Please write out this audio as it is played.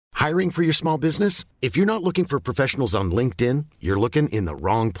Hiring for your small business? If you're not looking for professionals on LinkedIn, you're looking in the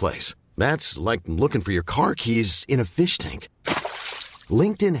wrong place. That's like looking for your car keys in a fish tank.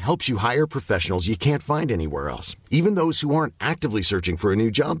 LinkedIn helps you hire professionals you can't find anywhere else, even those who aren't actively searching for a new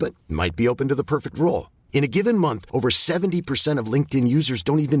job but might be open to the perfect role. In a given month, over 70% of LinkedIn users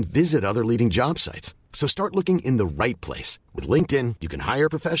don't even visit other leading job sites. So start looking in the right place. With LinkedIn, you can hire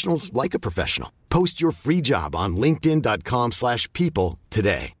professionals like a professional. Post your free job on linkedin.com/people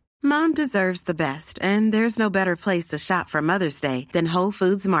today. Mom deserves the best, and there's no better place to shop for Mother's Day than Whole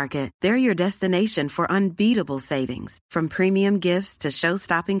Foods Market. They're your destination for unbeatable savings, from premium gifts to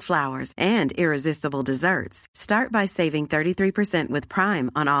show-stopping flowers and irresistible desserts. Start by saving 33% with Prime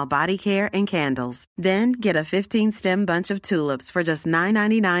on all body care and candles. Then get a 15-stem bunch of tulips for just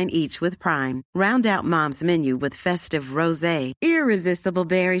 $9.99 each with Prime. Round out Mom's menu with festive rosé, irresistible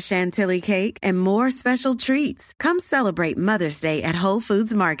berry chantilly cake, and more special treats. Come celebrate Mother's Day at Whole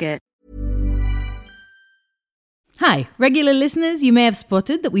Foods Market. Hi, regular listeners, you may have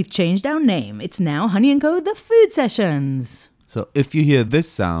spotted that we've changed our name. It's now Honey & Co. The Food Sessions. So if you hear this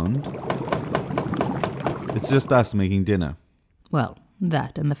sound, it's just us making dinner. Well,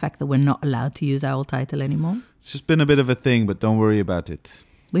 that and the fact that we're not allowed to use our old title anymore. It's just been a bit of a thing, but don't worry about it.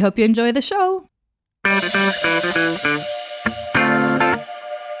 We hope you enjoy the show.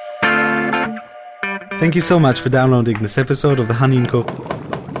 Thank you so much for downloading this episode of the Honey & Co.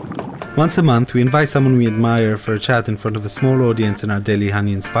 Once a month, we invite someone we admire for a chat in front of a small audience in our daily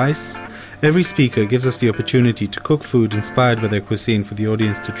Honey and Spice. Every speaker gives us the opportunity to cook food inspired by their cuisine for the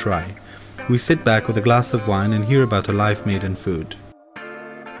audience to try. We sit back with a glass of wine and hear about a life made in food.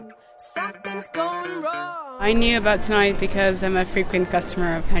 I knew about tonight because I'm a frequent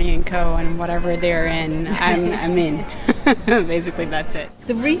customer of Honey & Co. and whatever they're in, I'm in. Basically, that's it.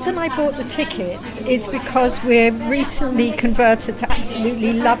 The reason I bought the tickets is because we're recently converted to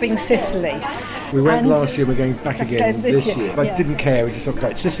absolutely loving Sicily. We went last year, we're going back again this year. But I didn't care, we just thought,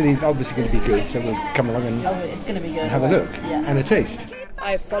 right, Sicily's obviously going to be good, so we'll come along and It's going to be good. have a look and a taste.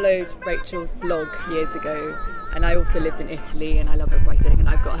 I followed Rachel's blog years ago, and I also lived in Italy, and I love her writing, and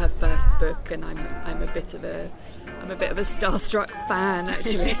I've got her first book, and I'm a bit of a starstruck fan,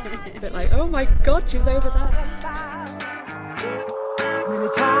 actually. A bit like, oh my God, she's over there.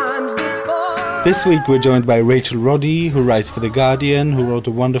 This week we're joined by Rachel Roddy, who writes for The Guardian, who wrote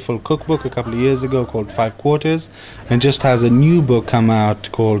a wonderful cookbook a couple of years ago called 5 Quarters, and just has a new book come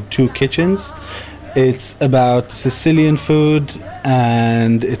out called 2 Kitchens. It's about Sicilian food,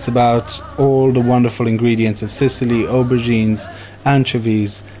 and it's about all the wonderful ingredients of Sicily: aubergines,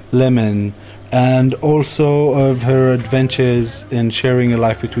 anchovies, lemon, and also of her adventures in sharing a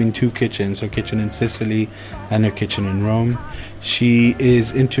life between 2 kitchens, her kitchen in Sicily and her kitchen in Rome. She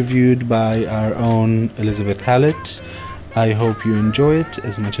is interviewed by our own Elizabeth Hallett. I hope you enjoy it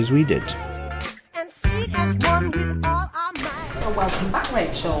as much as we did. Well, welcome back,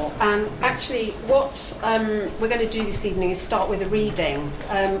 Rachel. Actually, what we're going to do this evening is start with a reading.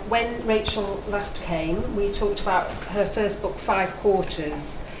 When Rachel last came, we talked about her first book, 5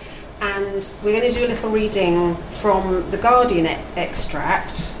 Quarters, and we're going to do a little reading from the Guardian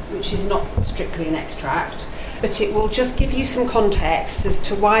extract, which is not strictly an extract, but it will just give you some context as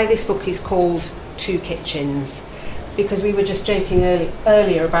to why this book is called 2 Kitchens. Because we were just joking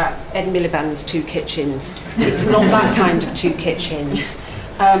earlier about Ed Miliband's 2 Kitchens. It's not that kind of 2 kitchens.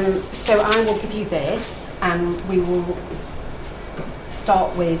 So I will give you this, and we will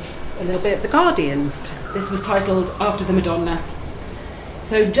start with a little bit of The Guardian. This was titled After the Madonna.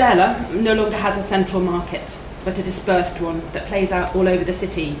 So Gela no longer has a central market, but a dispersed one that plays out all over the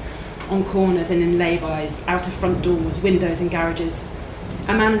city, on corners and in lay-bys, out of front doors, windows and garages.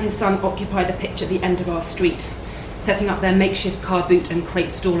 A man and his son occupy the pitch at the end of our street, setting up their makeshift car boot and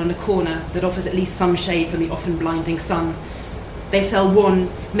crate stall on a corner that offers at least some shade from the often blinding sun. They sell 1,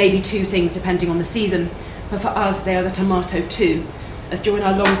 maybe 2 things depending on the season, but for us they are the tomato too, as during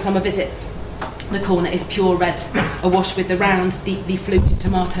our long summer visits the corner is pure red, awash with the round, deeply fluted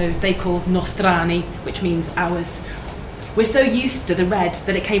tomatoes they call nostrani, which means ours. We're so used to the red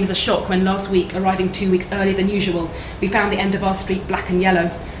that it came as a shock when last week, arriving 2 weeks earlier than usual, we found the end of our street black and yellow,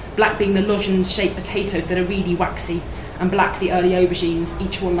 black being the lozenge-shaped potatoes that are really waxy, and black the early aubergines,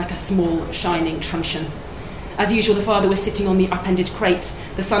 each one like a small, shining truncheon. As usual, the father was sitting on the upended crate,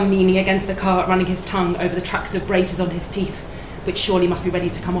 the son leaning against the cart, running his tongue over the tracks of braces on his teeth, which surely must be ready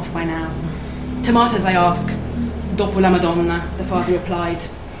to come off by now. Tomatoes, I ask. Dopo la Madonna, the father replied.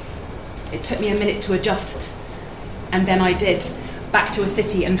 It took me a minute to adjust, and then I did, back to a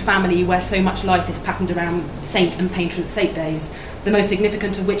city and family where so much life is patterned around saint and patron saint days, the most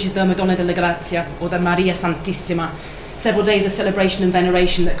significant of which is the Madonna della Grazia, or the Maria Santissima, Several days of celebration and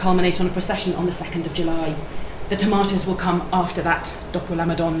veneration that culminate on a procession on the 2nd of July. The tomatoes will come after that, dopo la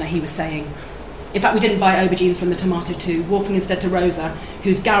Madonna, he was saying. In fact, we didn't buy aubergines from the tomato too, walking instead to Rosa,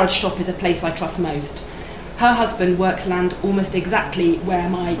 whose garage shop is a place I trust most. Her husband works land almost exactly where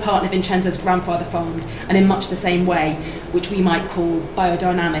my partner Vincenzo's grandfather farmed, and in much the same way, which we might call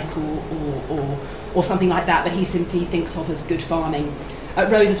biodynamic or something like that, but he simply thinks of as good farming. At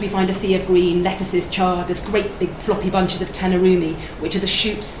Rosa's we find a sea of green, lettuces, chard, there's great big floppy bunches of tenerumi, which are the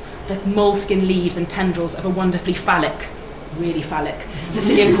shoots, the moleskin leaves and tendrils of a wonderfully phallic, really phallic,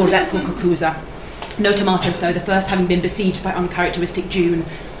 Sicilian courgette called cucuzza. No tomatoes though, the first having been besieged by uncharacteristic June.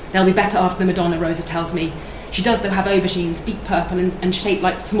 They'll be better after the Madonna, Rosa tells me. She does though have aubergines, deep purple and shaped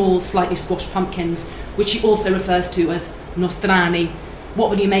like small, slightly squashed pumpkins, which she also refers to as nostrani. What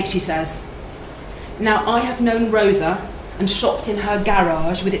will you make, she says. Now, I have known Rosa and shopped in her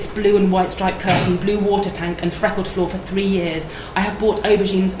garage with its blue and white striped curtain, blue water tank and freckled floor for 3 years. I have bought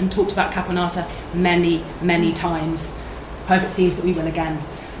aubergines and talked about caponata many, many times. However, it seems that we will again.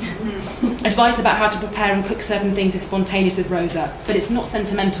 Advice about how to prepare and cook certain things is spontaneous with Rosa, but it's not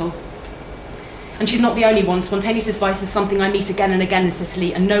sentimental. And she's not the only one. Spontaneous advice is something I meet again and again in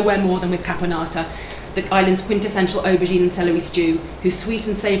Sicily, and nowhere more than with caponata, the island's quintessential aubergine and celery stew, whose sweet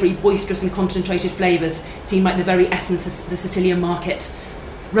and savoury, boisterous and concentrated flavours seem like the very essence of the Sicilian market.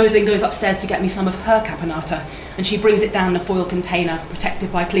 Rose then goes upstairs to get me some of her caponata, and she brings it down in a foil container, protected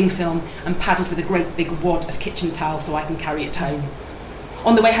by cling film and padded with a great big wad of kitchen towel so I can carry it home.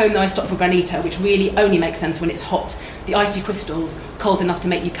 On the way home, though, I stop for granita, which really only makes sense when it's hot. The icy crystals, cold enough to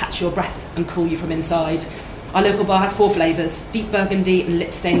make you catch your breath and cool you from inside. Our local bar has 4 flavours, deep burgundy and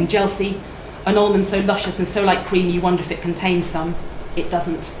lip-staining Chelsea, an almond so luscious and so like cream you wonder if it contains some. It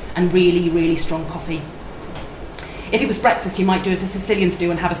doesn't, and really, really strong coffee. If it was breakfast, you might do as the Sicilians do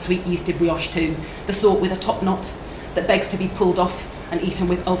and have a sweet yeasted brioche too, the sort with a top knot that begs to be pulled off and eaten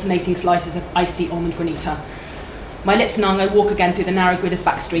with alternating slices of icy almond granita. My lips numb, I walk again through the narrow grid of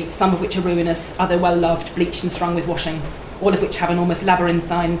back streets, some of which are ruinous, other well-loved, bleached and strung with washing, all of which have an almost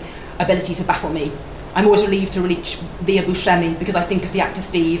labyrinthine ability to baffle me. I'm always relieved to reach Via Buscemi because I think of the actor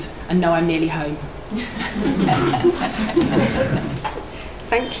Steve and know I'm nearly home.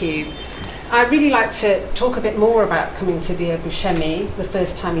 Thank you. I'd really like to talk a bit more about coming to Via Buscemi the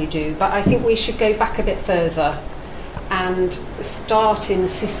first time you do, but I think we should go back a bit further and start in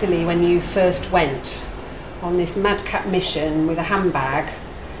Sicily when you first went on this madcap mission with a handbag,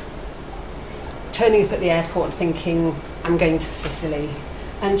 turning up at the airport and thinking, I'm going to Sicily.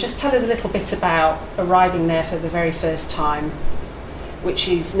 And just tell us a little bit about arriving there for the very first time, which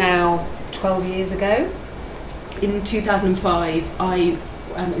is now 12 years ago. In 2005, I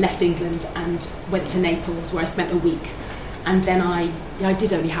left England and went to Naples, where I spent a week. And then I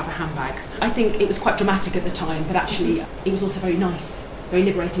did only have a handbag. I think it was quite dramatic at the time, but actually it was also very nice, very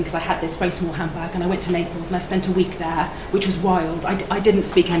liberating, because I had this very small handbag and I went to Naples and I spent a week there, which was wild. I didn't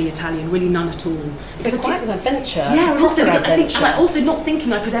speak any Italian, really none at all. So it's quite an adventure. Yeah, and also not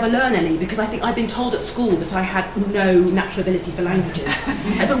thinking I could ever learn any, because I think I'd been told at school that I had no natural ability for languages.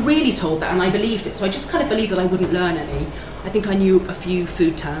 I was really told that, and I believed it, so I just kind of believed that I wouldn't learn any. I think I knew a few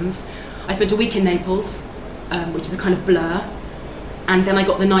food terms. I spent a week in Naples, which is a kind of blur, and then I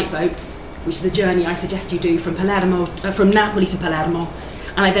got the night boats, which is a journey I suggest you do from Napoli to Palermo,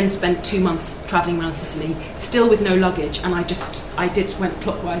 and I then spent 2 months travelling around Sicily, still with no luggage, and I went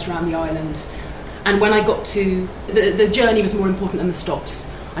clockwise around the island. And when I got to, the journey was more important than the stops.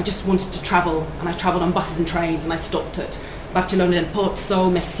 I just wanted to travel, and I travelled on buses and trains, and I stopped at Barcellona del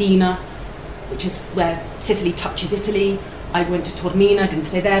Pozzo, Messina, which is where Sicily touches Italy. I went to Taormina, didn't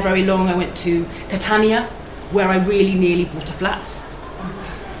stay there very long. I went to Catania, where I really nearly bought a flat.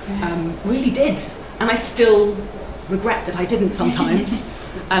 Really did, and I still regret that I didn't sometimes.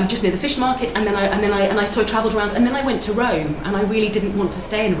 Just near the fish market, and then I travelled around, and then I went to Rome, and I really didn't want to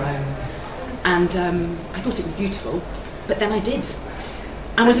stay in Rome, and I thought it was beautiful, but then I did,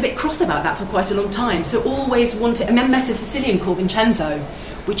 and was a bit cross about that for quite a long time. So always wanted, and then met a Sicilian called Vincenzo,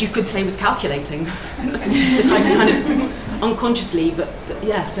 which you could say was calculating, the type of kind of unconsciously, but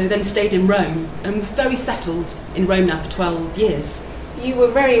yeah. So then stayed in Rome, and very settled in Rome now for 12 years. You were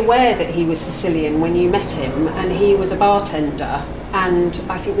very aware that he was Sicilian when you met him, and he was a bartender, and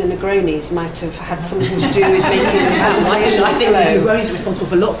I think the Negronis might have had something to do with making the conversation I think the Negronis are responsible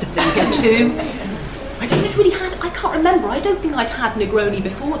for lots of things. Yeah, too. I can't remember. I don't think I'd had Negroni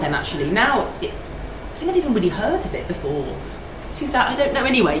before then, actually. Now, I think I'd even really heard of it before. I don't know.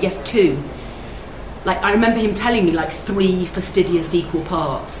 Anyway, yes, 2. Like, I remember him telling me, like, 3 fastidious equal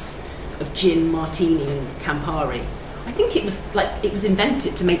parts of gin, martini and Campari. I I think it was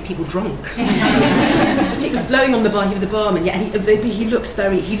invented to make people drunk. But it was blowing on the bar. He was a barman, yeah, and he looks.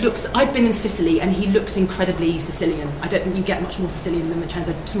 I'd been in Sicily, and he looks incredibly Sicilian. I don't think you get much more Sicilian than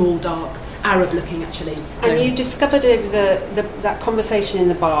Vincenzo. Small, dark, Arab-looking, actually. So. And you discovered over that conversation in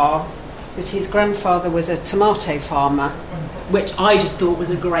the bar that his grandfather was a tomato farmer, which I just thought was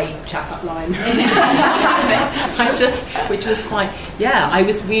a great chat-up line. Which was quite. Yeah, I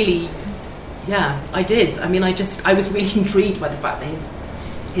was really. Yeah, I did. I mean, I was really intrigued by the fact that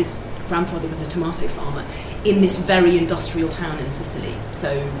his grandfather was a tomato farmer in this very industrial town in Sicily.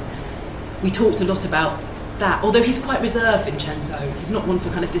 So we talked a lot about that, although he's quite reserved, Vincenzo. He's not one for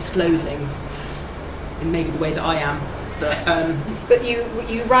kind of disclosing in maybe the way that I am. But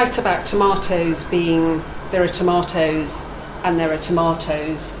you write about tomatoes being, there are tomatoes and there are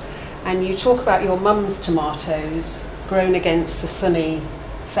tomatoes, and you talk about your mum's tomatoes grown against the sunny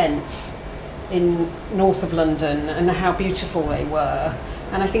fence in north of London and how beautiful they were.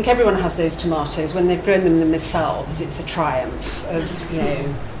 And I think everyone has those tomatoes. When they've grown them themselves, it's a triumph of,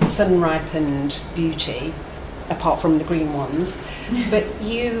 sun-ripened beauty, apart from the green ones. But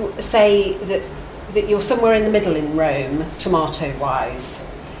you say that you're somewhere in the middle in Rome, tomato-wise,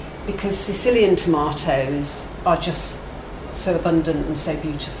 because Sicilian tomatoes are just so abundant and so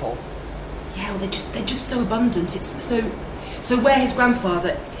beautiful. Yeah, well, they're just so abundant. It's so where his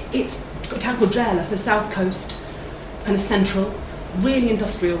grandfather, it's got a town called Gela, so south coast, kind of central, really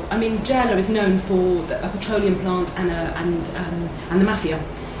industrial. I mean, Gela is known for a petroleum plant and the mafia.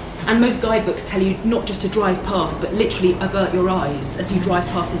 And most guidebooks tell you not just to drive past, but literally avert your eyes as you drive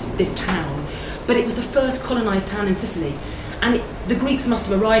past this town. But it was the first colonised town in Sicily, and the Greeks must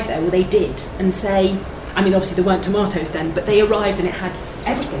have arrived there, well, they did, and say, I mean, obviously there weren't tomatoes then, but they arrived and it had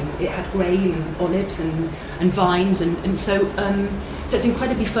everything. It had grain and olives and vines, and so it's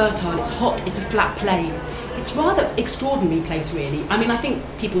incredibly fertile. It's hot. It's a flat plain. It's a rather extraordinary place, really. I mean, I think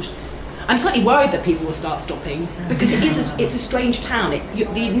I'm slightly worried that people will start stopping because it's a strange town.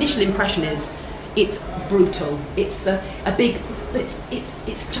 The initial impression is it's brutal. It's a big, but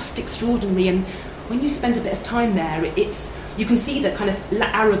it's just extraordinary. And when you spend a bit of time there, you can see the kind of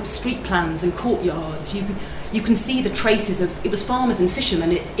Arab street plans and courtyards. You can see the traces of, it was farmers and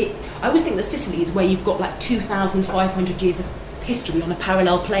fishermen. I always think that Sicily is where you've got like 2,500 years of history on a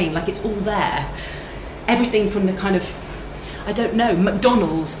parallel plane, like it's all there. Everything from the kind of, I don't know,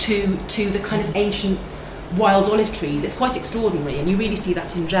 McDonald's to the kind of ancient wild olive trees. It's quite extraordinary, and you really see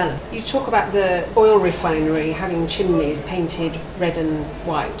that in Gela. You talk about the oil refinery having chimneys painted red and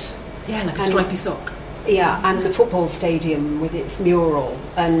white. Yeah, like a stripy sock. Yeah, and the football stadium with its mural,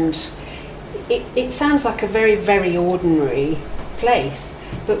 and it sounds like a very, very ordinary place.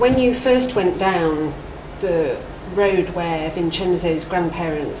 But when you first went down the road where Vincenzo's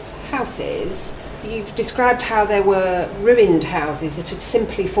grandparents' house is, you've described how there were ruined houses that had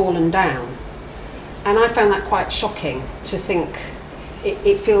simply fallen down. And I found that quite shocking to think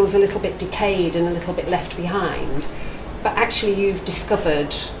it feels a little bit decayed and a little bit left behind. But actually you've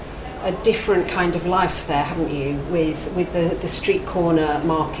discovered a different kind of life there, haven't you, with the street corner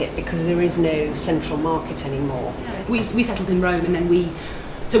market, because there is no central market anymore. We settled in Rome, and then we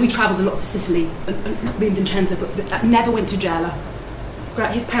travelled a lot to Sicily, me and Vincenzo, but never went to Gela.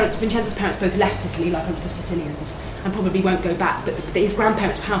 Vincenzo's parents both left Sicily, like a lot of Sicilians, and probably won't go back, but his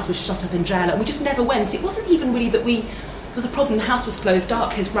grandparents' house was shut up in Gela, and we just never went. It wasn't even really that there was a problem, the house was closed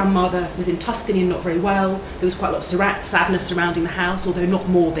up, his grandmother was in Tuscany and not very well, there was quite a lot of sadness surrounding the house, although not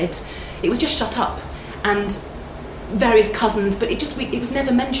morbid. It was just shut up, and various cousins, but it was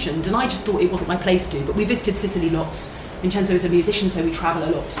never mentioned, and I just thought it wasn't my place to, but we visited Sicily lots. Vincenzo is a musician, so we travel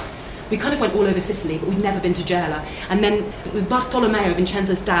a lot. We kind of went all over Sicily, but we'd never been to Gela. And then it was Bartolomeo,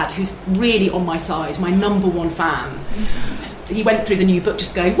 Vincenzo's dad, who's really on my side, my number one fan. He went through the new book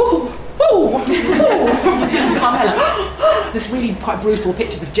just going, whoa, whoa, whoa. Carmela, there's really quite brutal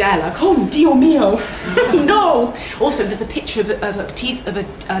pictures of Gela. Oh, Dio mio, no. Also, there's a picture of a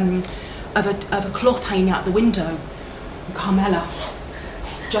cloth hanging out the window. And Carmela,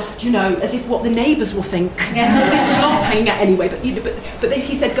 just, as if what the neighbours will think. This cloth hanging out anyway. But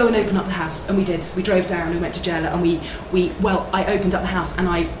he said, go and open up the house, and we did. We drove down and went to Gela, and I opened up the house, and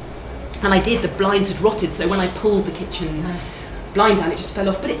I did. The blinds had rotted, so when I pulled the kitchen blind down, it just fell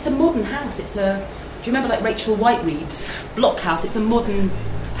off. But it's a modern house. Do you remember like Rachel Whiteread's block house? It's a modern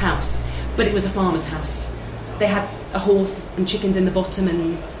house, but it was a farmer's house. They had a horse and chickens in the bottom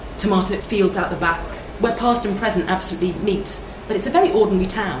and tomato fields out the back, where past and present absolutely meet. But it's a very ordinary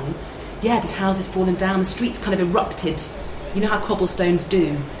town. Yeah, this house has fallen down, the streets kind of erupted. You know how cobblestones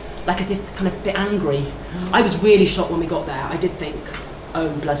do, like as if kind of a bit angry. I was really shocked when we got there. I did think,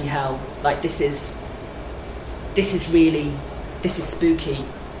 oh bloody hell, like this is this is spooky.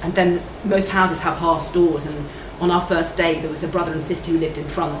 And then most houses have half doors, and on our first day there was a brother and sister who lived in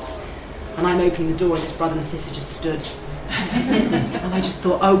front, and I'm opening the door and this brother and sister just stood. And I just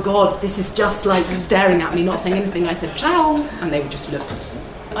thought, oh God, this is just like staring at me, not saying anything. I said, ciao, and they just looked.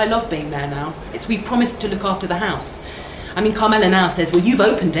 I love being there now. We've promised to look after the house. I mean, Carmela now says, well, you've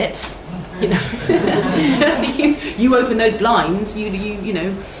opened it, you know. you open those blinds, you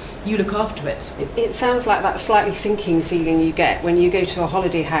know, you look after it. It sounds like that slightly sinking feeling you get when you go to a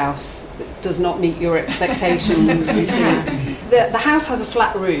holiday house that does not meet your expectations. The house has a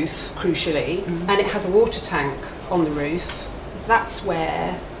flat roof, crucially, and it has a water tank on the roof. That's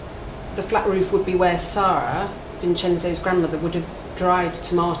where the flat roof would be where Sarah, Vincenzo's grandmother, would have dried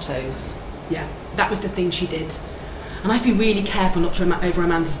tomatoes. Yeah, that was the thing she did. And I have to be really careful not to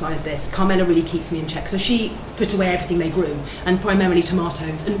over-romanticise this. Carmela really keeps me in check. So she put away everything they grew, and primarily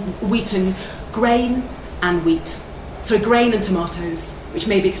tomatoes, and wheat and grain and wheat. So grain and tomatoes, which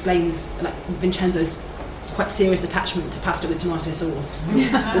maybe explains like Vincenzo's quite serious attachment to pasta with tomato sauce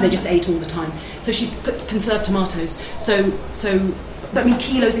that they just ate all the time. So she conserved tomatoes. So I mean,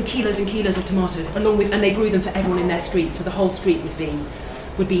 kilos and kilos and kilos of tomatoes, along with, and they grew them for everyone in their street. So the whole street would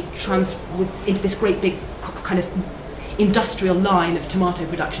be into this great big kind of industrial line of tomato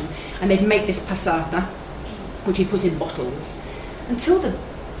production, and they'd make this passata, which you put in bottles, until the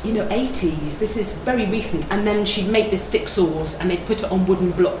 80s. This is very recent. And then she'd make this thick sauce, and they'd put it on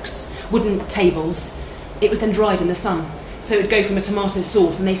wooden tables. It was then dried in the sun, so it would go from a tomato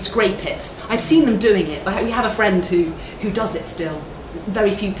sauce, and they scrape it. I've seen them doing it. We have a friend who does it still.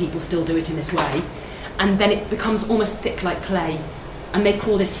 Very few people still do it in this way, and then it becomes almost thick like clay, and they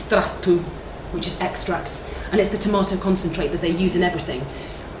call this strato, which is extract, and it's the tomato concentrate that they use in everything.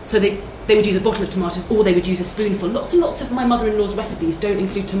 So they would use a bottle of tomatoes, or they would use a spoonful. Lots and lots of my mother-in-law's recipes don't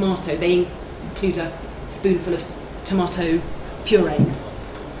include tomato. They include a spoonful of tomato puree,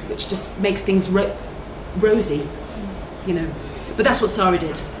 which just makes things rosy, But that's what Sarah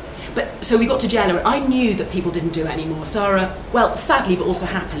did. But so we got to Gela. I knew that people didn't do it anymore. Sarah, well, sadly but also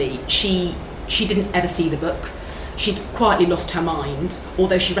happily, she didn't ever see the book. She'd quietly lost her mind,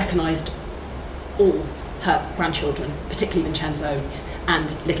 although she recognised all her grandchildren, particularly Vincenzo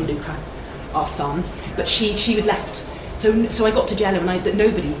and little Luca, our son. But she had left. So I got to Gela, and that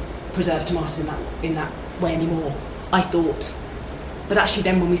nobody preserves tomatoes in that way anymore, I thought. But actually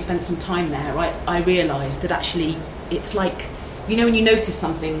then when we spent some time there, I realised that actually it's like, when you notice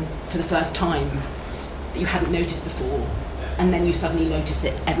something for the first time that you hadn't noticed before, and then you suddenly notice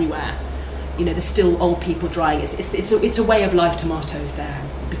it everywhere. There's still old people drying. It's a way of life, tomatoes there,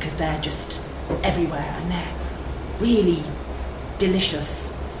 because they're just everywhere, and they're really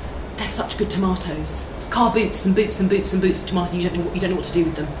delicious. They're such good tomatoes. Car boots and boots and boots and boots of tomatoes. You don't know what to do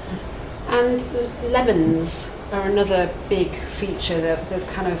with them. And lemons are another big feature, the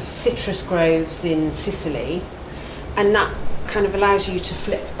kind of citrus groves in Sicily, and that kind of allows you to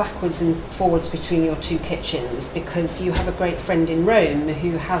flip backwards and forwards between your two kitchens, because you have a great friend in Rome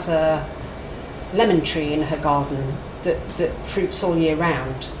who has a lemon tree in her garden that fruits all year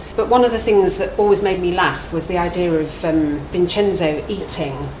round. But one of the things that always made me laugh was the idea of Vincenzo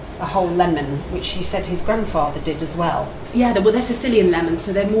eating a whole lemon, which he said his grandfather did as well. Yeah, they're Sicilian lemons,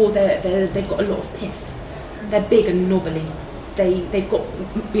 so they've got a lot of pith. They're big and knobbly. They've got,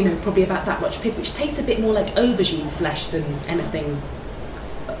 probably about that much pith, which tastes a bit more like aubergine flesh than anything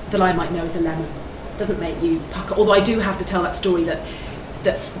that I might know as a lemon. Doesn't make you pucker. Although I do have to tell that story that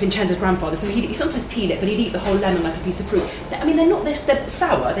Vincenzo's grandfather, so he'd sometimes peel it, but he'd eat the whole lemon like a piece of fruit. They're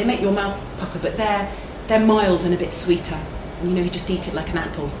sour, they make your mouth pucker, but they're mild and a bit sweeter. And he'd just eat it like an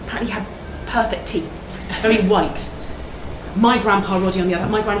apple. Apparently he had perfect teeth, very white. My grandpa Roddy, on the other,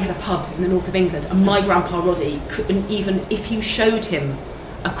 my granny had a pub in the north of England, and my grandpa Roddy couldn't even, if you showed him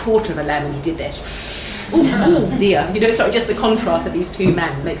a quarter of a lemon, he did this. Oh dear. Sorry, just the contrast of these two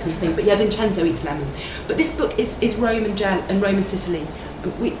men makes me think. But yeah, Vincenzo eats lemons. But this book is Rome and Rome and Sicily.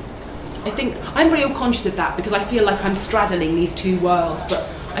 I think I'm very conscious of that, because I feel like I'm straddling these two worlds. But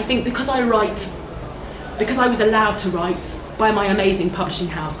I think because I was allowed to write by my amazing publishing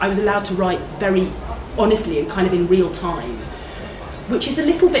house, I was allowed to write very honestly and kind of in real time, which is a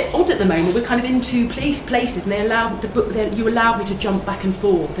little bit odd at the moment. We're kind of in two places, and you allowed me to jump back and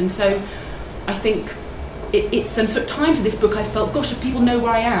forth. And so I think it's some sort of times with this book I felt, gosh, if people know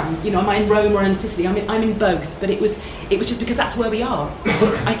where I am, am I in Rome or in Sicily? I'm in both, but it was just because that's where we are.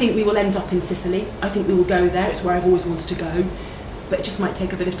 I think we will end up in Sicily. I think we will go there. It's where I've always wanted to go. but it just might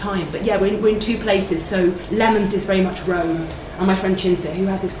take a bit of time. But yeah, we're in two places. So lemons is very much Rome, and my friend Chinzia, who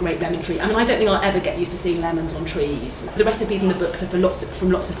has this great lemon tree. I mean, I don't think I'll ever get used to seeing lemons on trees. The recipes in the books are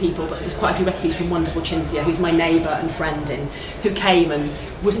from lots of people, but there's quite a few recipes from wonderful Chinzia, who's my neighbour and friend, who came and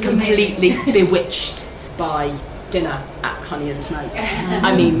was completely bewitched by dinner at Honey and Smoke.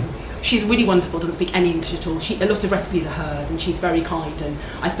 I mean, she's really wonderful, doesn't speak any English at all. A lot of recipes are hers, and she's very kind, and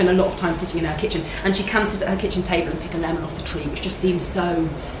I spend a lot of time sitting in her kitchen, and she can sit at her kitchen table and pick a lemon off the tree, which just seems so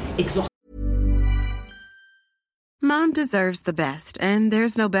exotic. Mom deserves the best, and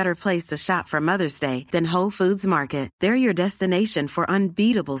there's no better place to shop for Mother's Day than Whole Foods Market. They're your destination for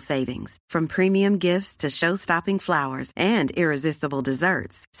unbeatable savings, from premium gifts to show-stopping flowers and irresistible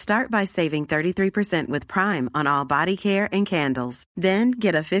desserts. Start by saving 33% with Prime on all body care and candles. Then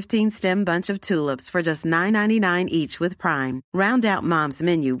get a 15-stem bunch of tulips for just $9.99 each with Prime. Round out Mom's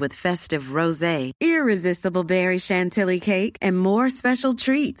menu with festive rosé, irresistible berry chantilly cake, and more special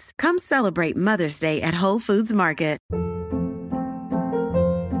treats. Come celebrate Mother's Day at Whole Foods Market.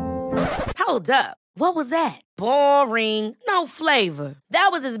 Hold up. What was that? Boring. No flavor.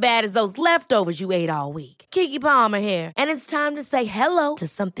 That was as bad as those leftovers you ate all week. Keke Palmer here, and it's time to say hello to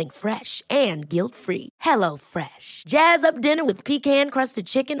something fresh and guilt-free. Hello Fresh. Jazz up dinner with pecan-crusted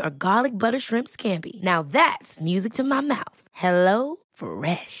chicken or garlic butter shrimp scampi. Now that's music to my mouth. Hello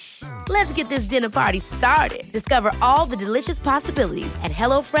Fresh. Let's get this dinner party started. Discover all the delicious possibilities at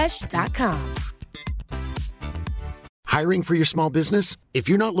HelloFresh.com. Hiring for your small business? If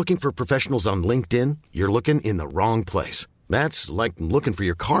you're not looking for professionals on LinkedIn, you're looking in the wrong place. That's like looking for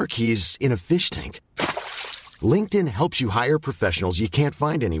your car keys in a fish tank. LinkedIn helps you hire professionals you can't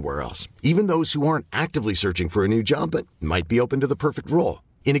find anywhere else, even those who aren't actively searching for a new job but might be open to the perfect role.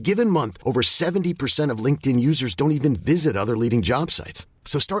 In a given month, over 70% of LinkedIn users don't even visit other leading job sites.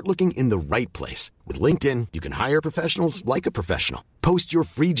 So start looking in the right place. With LinkedIn, you can hire professionals like a professional. Post your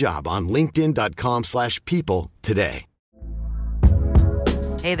free job on linkedin.com/people today.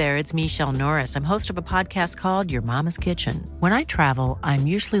 Hey there, it's Michelle Norris. I'm host of a podcast called Your Mama's Kitchen. When I travel, I'm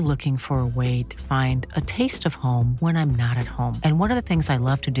usually looking for a way to find a taste of home when I'm not at home. And one of the things I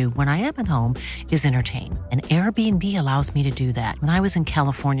love to do when I am at home is entertain. And Airbnb allows me to do that. When I was in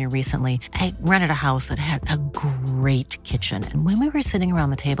California recently, I rented a house that had a great kitchen. And when we were sitting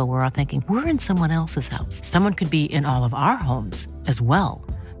around the table, we were all thinking, we're in someone else's house. Someone could be in all of our homes as well.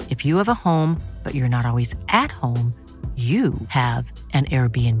 If you have a home, but you're not always at home, you have an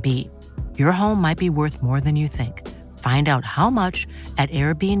Airbnb. Your home might be worth more than you think. Find out how much at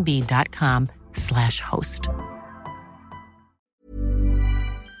airbnb.com/host.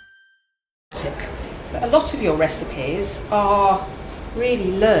 A lot of your recipes are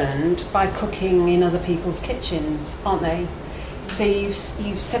really learned by cooking in other people's kitchens, aren't they? So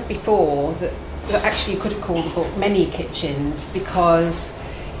you've said before that actually you could have called the book Many Kitchens because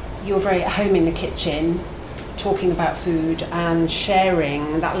you're very at home in the kitchen, talking about food and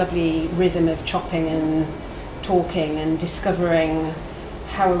sharing that lovely rhythm of chopping and talking and discovering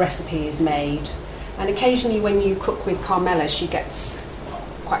how a recipe is made. And occasionally when you cook with Carmela, she gets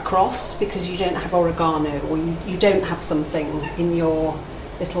quite cross because you don't have oregano or you don't have something in your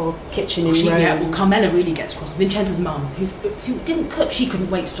little kitchen in Rome. Yeah, well, Carmela really gets cross. Vincenza's mum, who didn't cook, she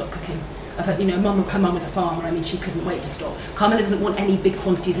couldn't wait to stop cooking. Her mum was a farmer. I mean, she couldn't wait to stop. Carmela doesn't want any big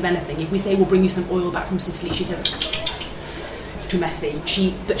quantities of anything. If we say we'll bring you some oil back from Sicily, she says it's too messy.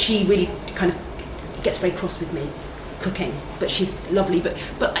 But she really kind of gets very cross with me cooking. But she's lovely. But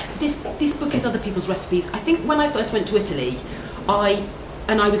this book is other people's recipes. I think when I first went to Italy, I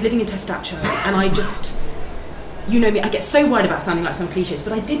was living in Testaccio, and I just, you know me, I get so worried about sounding like some cliches,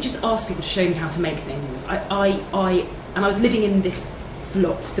 but I did just ask people to show me how to make things. I was living in this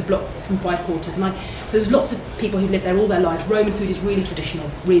block, the block from 5 Quarters, so there's lots of people who live there all their lives. Roman food is really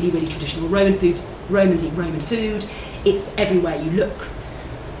traditional, really, really traditional. Romans eat Roman food. It's everywhere you look,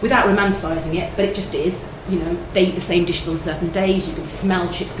 without romanticising it, but it just is. You know, they eat the same dishes on certain days. You can smell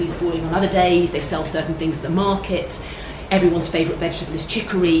chickpeas boiling on other days. They sell certain things at the market. Everyone's favourite vegetable is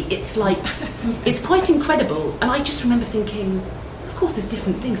chicory. It's like, it's quite incredible. And I just remember thinking, of course there's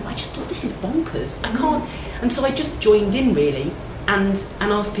different things, but I just thought, this is bonkers. I can't. And so I just joined in, really, and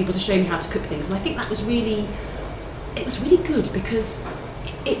asked people to show me how to cook things. And I think that was really good because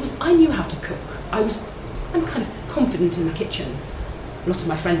I knew how to cook. I'm kind of confident in the kitchen. A lot of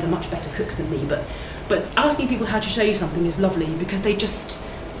my friends are much better cooks than me, but asking people how to show you something is lovely because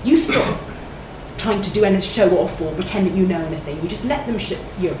you stop trying to do anything, show off or pretend that you know anything. You just let them show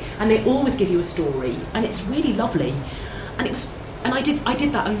you, and they always give you a story, and it's really lovely. And I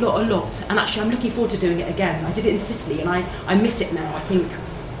did that a lot, and actually I'm looking forward to doing it again. I did it in Sicily, and I miss it now. I think,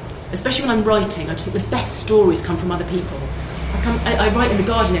 especially when I'm writing, I just think the best stories come from other people. I write in The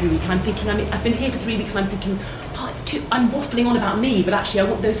Guardian every week, and I'm thinking, I've been here for 3 weeks, and I'm thinking, I'm waffling on about me, but actually I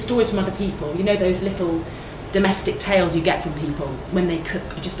want those stories from other people. You know, those little domestic tales you get from people when they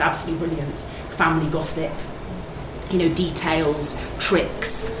cook are just absolutely brilliant. Family gossip, you know, details,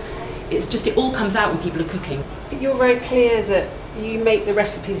 tricks. It's just, it all comes out when people are cooking. You're very clear that you make the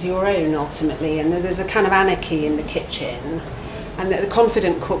recipes your own ultimately, and that there's a kind of anarchy in the kitchen, and that the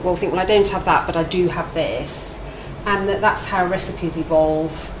confident cook will think, well, I don't have that, but I do have this, and that's how recipes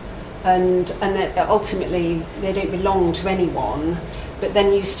evolve, and that ultimately they don't belong to anyone, but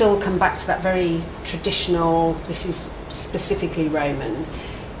then you still come back to that very traditional, this is specifically Roman,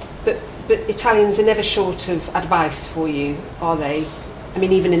 but Italians are never short of advice for you, are they? I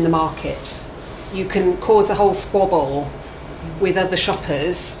mean, even in the market, you can cause a whole squabble with other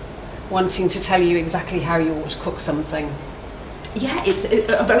shoppers wanting to tell you exactly how you ought to cook something. Yeah, it's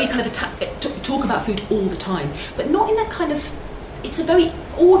a very kind of talk about food all the time, but not in a kind of, it's a very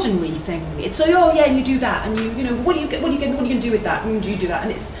ordinary thing. It's so, oh yeah, you do that, and you know, what are you going to do with that? And do you do that?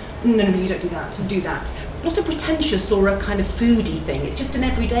 And it's, no, you don't do that, and do that. Not a pretentious or a kind of foodie thing, it's just an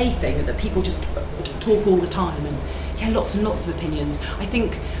everyday thing that people just talk all the time, and yeah, lots and lots of opinions. I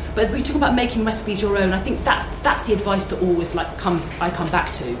think, but we talk about making recipes your own, I think that's the advice that always I come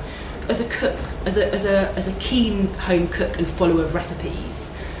back to. As a cook, as a keen home cook and follower of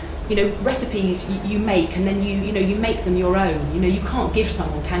recipes, you know, recipes you make, and then you make them your own. You know, you can't give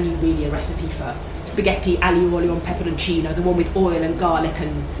someone, can you, really, a recipe for spaghetti aglio olio and peperoncino, the one with oil and garlic,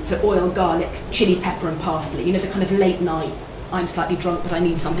 and so oil, garlic, chili pepper and parsley, you know, the kind of late night, I'm slightly drunk but I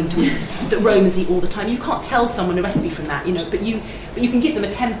need something to eat, that Romans eat all the time. You can't tell someone a recipe from that, you know, but you can give them a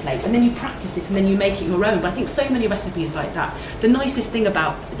template, and then you practice it, and then you make it your own. But I think so many recipes like that. The nicest thing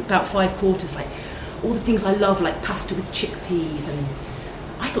about 5 quarters, like all the things I love, like pasta with chickpeas, and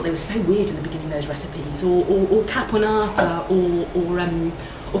I thought they were so weird in the beginning, those recipes, or caponata,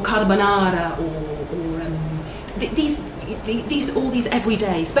 or carbonara, these all these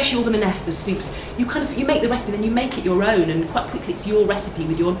everyday, especially all the minestra soups. You make the recipe, then you make it your own, and quite quickly it's your recipe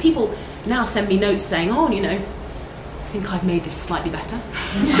with and people now send me notes saying, oh, you know, I think I've made this slightly better.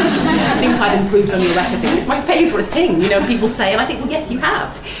 I think I've improved on your recipe. It's my favourite thing, you know, people say, and I think, well, yes, you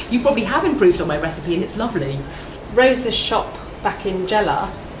have. You probably have improved on my recipe, and it's lovely. Rosa's shop back in Gela,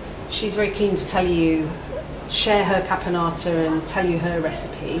 she's very keen to tell you, share her caponata and tell you her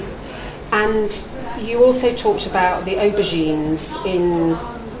recipe. And you also talked about the aubergines in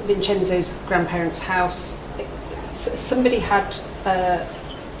Vincenzo's grandparents' house. Somebody had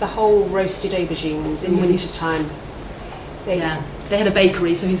the whole roasted aubergines in winter time. They had a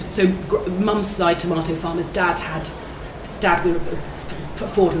bakery. So mum's side tomato farmers. Dad we were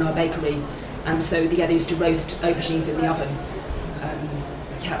Ford and our bakery, and so they used to roast aubergines in the oven.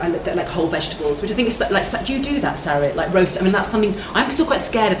 I looked at like whole vegetables, which I think is like, do you do that, Sarah? Like roast? I mean, that's something I'm still quite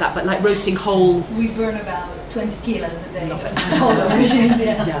scared of that. But like roasting whole, we burn about 20 kilos a day. Love it. Whole aubergines,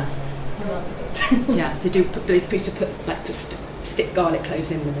 yeah. A lot of it. Yeah. So they used to put stick garlic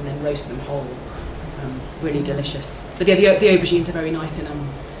cloves in them and then roast them whole. Really delicious. But yeah, the aubergines are very nice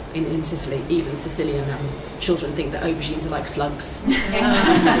in Sicily. Even Sicilian children think that aubergines are like slugs.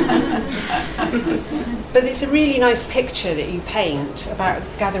 But it's a really nice picture that you paint about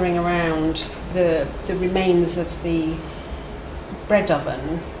gathering around the remains of the bread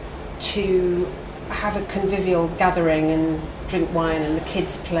oven to have a convivial gathering and drink wine and the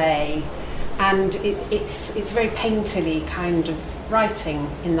kids play, and it's very painterly kind of writing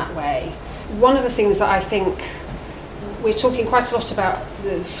in that way. One of the things that I think we're talking quite a lot about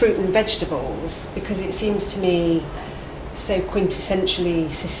the fruit and vegetables, because it seems to me so quintessentially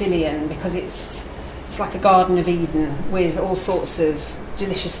Sicilian, because it's like a Garden of Eden with all sorts of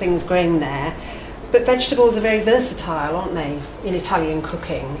delicious things growing there. But vegetables are very versatile, aren't they, in Italian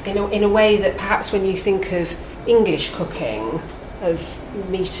cooking, in a way that perhaps when you think of English cooking, of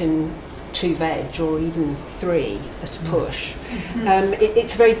meat and 2 veg, or even 3 at a push,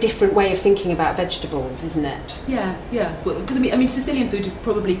 it's a very different way of thinking about vegetables, isn't it? Yeah. Well, because I mean, Sicilian food is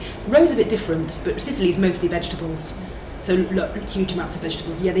probably, Rome's a bit different, but Sicily's mostly vegetables. So huge amounts of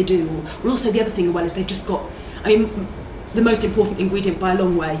vegetables. Yeah, they do. Well, also the other thing is they've just got, I mean, the most important ingredient by a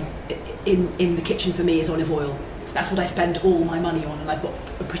long way in the kitchen for me is olive oil. That's what I spend all my money on, and I've got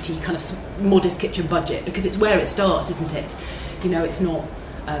a pretty kind of modest kitchen budget, because it's where it starts, isn't it? You know, it's not.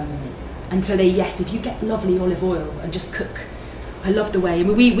 And so if you get lovely olive oil and just cook, I love the way. I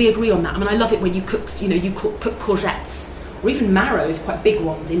mean, we agree on that. I mean, I love it when you cook. You know, you cook courgettes or even marrows, quite big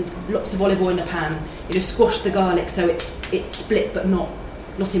ones, in lots of olive oil in a pan. You know, squash the garlic so it's split but not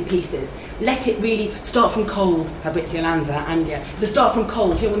in pieces. Let it really start from cold. Fabrizio Lanza, and so start from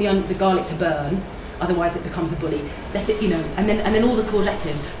cold. You don't want the garlic to burn, otherwise it becomes a bully. Let it, and then all the courgette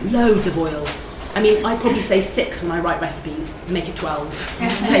in, loads of oil. I mean, I probably say 6 when I write recipes, make it 12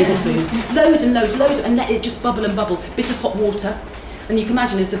 tablespoons. Loads and loads, and let it just bubble and bubble. Bit of hot water. And you can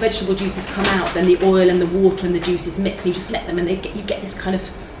imagine as the vegetable juices come out, then the oil and the water and the juices mix, and you just let them, and you get this kind of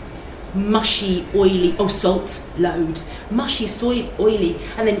mushy, oily, salt, loads. Mushy, soy, oily.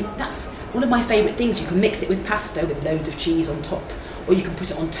 And then that's one of my favourite things. You can mix it with pasta with loads of cheese on top, or you can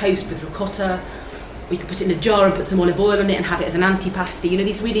put it on toast with ricotta, or you can put it in a jar and put some olive oil on it and have it as an antipasti.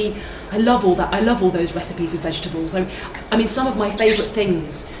 These really, I love all that. I love all those recipes with vegetables. I mean, some of my favourite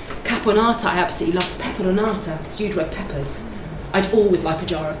things, caponata, I absolutely love peperonata, stewed red peppers. I'd always like a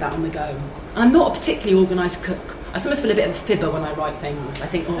jar of that on the go. I'm not a particularly organised cook. I sometimes feel a bit of a fibber when I write things. I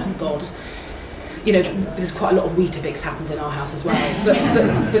think, oh God, there's quite a lot of Weetabix happens in our house as well.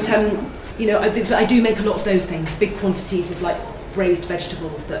 But I do make a lot of those things, big quantities of like braised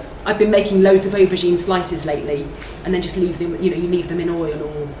vegetables that I've been making loads of aubergine slices lately, and then just leave them. You leave them in oil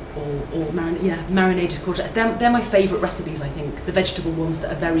or marinated courgettes. They're my favourite recipes. I think the vegetable ones that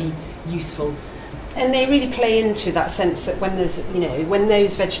are very useful. And they really play into that sense that when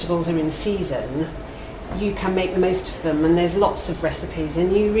those vegetables are in season, you can make the most of them, and there's lots of recipes,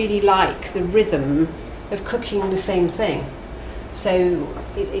 and you really like the rhythm of cooking the same thing. So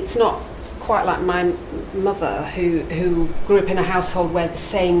it's not quite like my mother who grew up in a household where the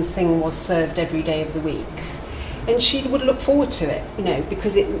same thing was served every day of the week, and she would look forward to it,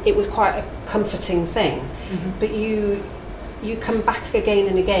 because it was quite a comforting thing. Mm-hmm. But you come back again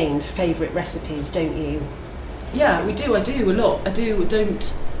and again to favourite recipes, don't you? Yeah, we do. I do a lot. I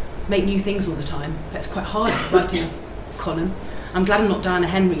don't make new things all the time. That's quite hard writing a column. I'm glad I'm not Diana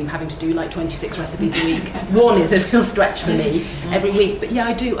Henry having to do like 26 recipes a week. One is a real stretch for me every week. But yeah,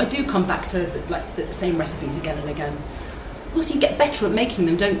 I do come back to the same recipes again and again. Also, you get better at making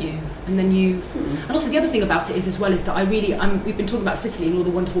them, don't you? And then and also the other thing about it is that we've been talking about Sicily and all the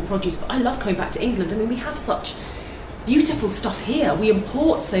wonderful produce, but I love coming back to England. I mean, we have such beautiful stuff here. We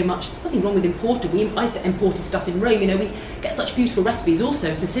import so much. Nothing wrong with importing. I used to import stuff in Rome. We get such beautiful recipes.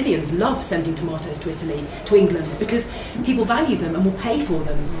 Also, Sicilians love sending tomatoes to Italy, to England, because people value them and will pay for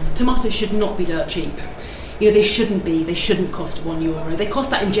them. Tomatoes should not be dirt cheap. They shouldn't be. They shouldn't cost €1. They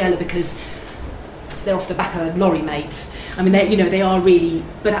cost that in Gela because they're off the back of a lorry, mate. I mean, they are really,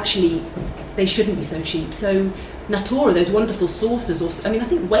 but actually, they shouldn't be so cheap. So Natura, those wonderful sauces, I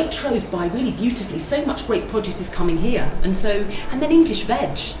think Waitrose buy really beautifully. So much great produce is coming here, and then English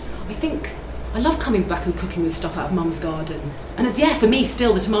veg. I love coming back and cooking with stuff out of Mum's garden. And for me,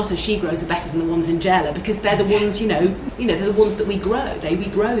 still the tomatoes she grows are better than the ones in Gela, because they're the ones, they're the ones that we grow. We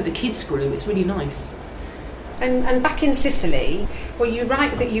grow, the kids grew. It's really nice. And back in Sicily, well, you're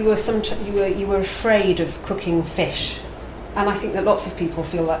right that you were afraid of cooking fish. And I think that lots of people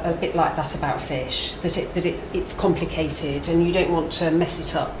feel a bit like that about fish, that it's complicated and you don't want to mess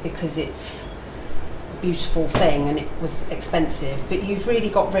it up because it's a beautiful thing and it was expensive. But you've really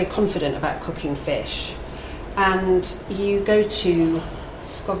got very confident about cooking fish. And you go to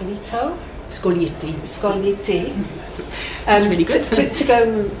Scoglietti. That's really good.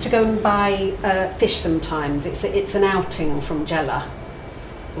 to go and buy fish sometimes. It's an outing from Gela.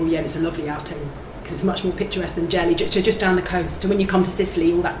 Oh yeah, it's a lovely outing. Because it's much more picturesque than Gela, just down the coast. And when you come to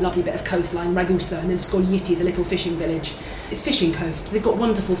Sicily, all that lovely bit of coastline, Ragusa, and then Scoglietti is a little fishing village. It's fishing coast. They've got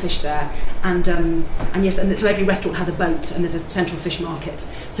wonderful fish there, and so every restaurant has a boat, and there's a central fish market.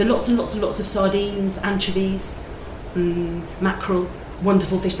 So lots and lots and lots of sardines, anchovies, mackerel,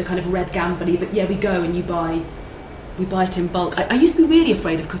 wonderful fish, the kind of red gambly. But yeah, we go and we buy it in bulk. I used to be really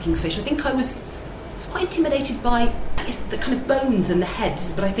afraid of cooking fish. I think I was quite intimidated by the kind of bones and the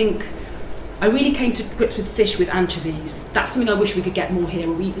heads, but I think I really came to grips with fish with anchovies. That's something I wish we could get more here,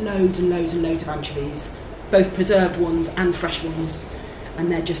 where we eat loads and loads and loads of anchovies, both preserved ones and fresh ones,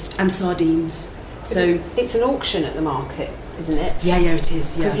 and sardines. So it's an auction at the market, isn't it? Yeah, it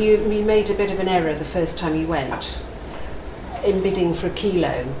is. Yeah. Because you made a bit of an error the first time you went in bidding for a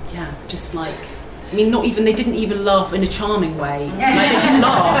kilo. Yeah, just like. Not even, they didn't even laugh in a charming way. They just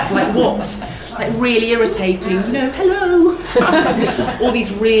laughed, like what? Really irritating, hello. All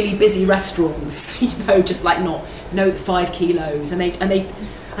these really busy restaurants, just like no 5 kilos. And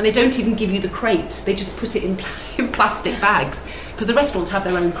they don't even give you the crate. They just put it in plastic bags. Because the restaurants have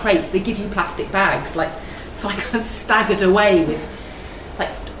their own crates. They give you plastic bags. So I kind of staggered away with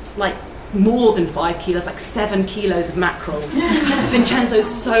like more than 5 kilos, like 7 kilos of mackerel. Vincenzo's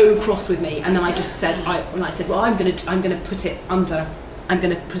so cross with me, and then I just said, well, I'm gonna put it under, I'm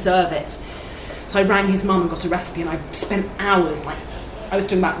gonna preserve it. So I rang his mum and got a recipe, and I spent hours, I was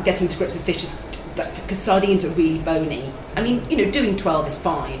talking about getting to grips with fish, just because sardines are really bony. I mean, doing 12 is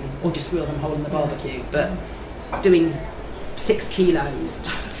fine, or just grill them whole on the barbecue, but doing 6 kilos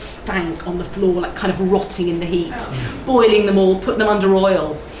just stank on the floor, like kind of rotting in the heat. Boiling them all, putting them under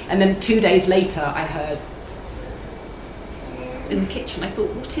oil, and then 2 days later I heard in the kitchen. I thought,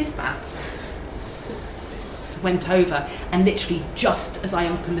 what is that? Went over, and literally just as I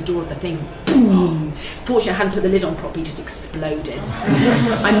opened the door of the thing, boom! Fortunately I hadn't put the lid on properly, just exploded.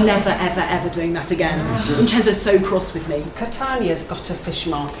 I'm never ever ever doing that again. Vincenzo's so cross with me. Catania's got a fish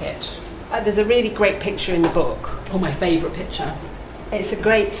market. There's a really great picture in the book. Oh, my favourite picture. It's a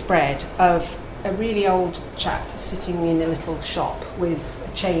great spread of a really old chap sitting in a little shop with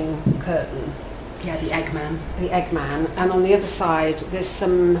a chain curtain. Yeah, the Eggman. The Eggman. And on the other side there's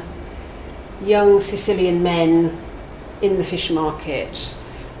some young Sicilian men in the fish market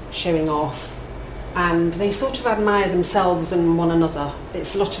showing off, and they sort of admire themselves and one another.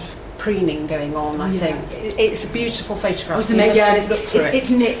 It's a lot of preening going on, I think. It's a beautiful photograph. It's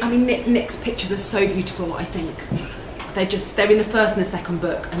Nick. I mean, Nick's pictures are so beautiful, I think. They're in the first and the second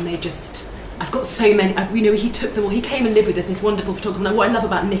book, and I've got so many. He took them all. He came and lived with us, this wonderful photographer. And what I love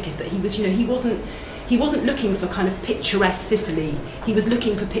about Nick is that he wasn't looking for kind of picturesque Sicily. He was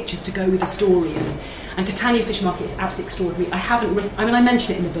looking for pictures to go with the story. And Catania Fish Market is absolutely extraordinary. I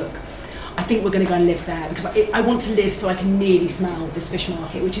mention it in the book. I think we're going to go and live there because I want to live so I can nearly smell this fish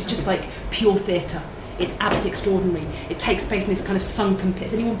market, which is just like pure theatre. It's absolutely extraordinary. It takes place in this kind of sunken pit.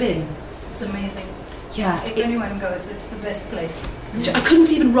 Has anyone been? It's amazing. Yeah. If anyone goes, it's the best place. I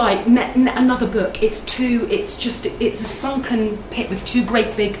couldn't even write another book. It's a sunken pit with 2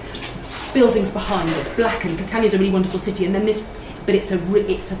 great big buildings behind. It's blackened. Catania's a really wonderful city, and then it's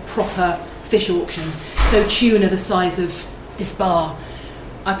a proper fish auction. So tuna the size of this bar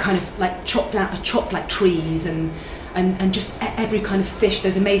are kind of like chopped like trees, and just every kind of fish.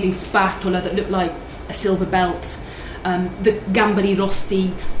 There's amazing spatola that look like a silver belt. The gamberi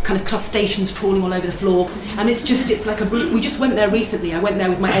rossi, kind of crustaceans crawling all over the floor, and it's like we just went there recently. I went there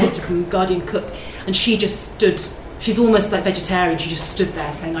with my editor from Guardian Cook, and she just stood. She's almost like vegetarian. She just stood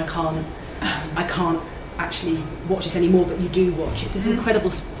there saying, I can't actually watch this anymore, but you do watch it. This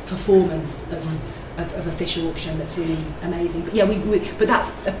incredible performance of a fish auction that's really amazing. But yeah, but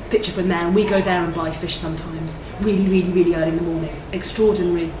that's a picture from there, and we go there and buy fish sometimes, really, really, really early in the morning.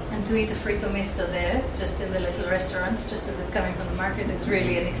 Extraordinary. And to eat a fritto misto there, just in the little restaurants, just as it's coming from the market, it's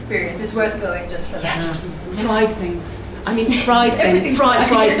really an experience. It's worth going just for that. Yeah, just fried things. I mean, fried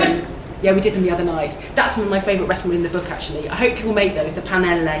them. Yeah, we did them the other night. That's one of my favourite recipes in the book, actually. I hope people make those, the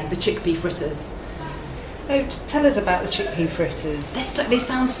panelle, the chickpea fritters. Oh, tell us about the chickpea fritters. They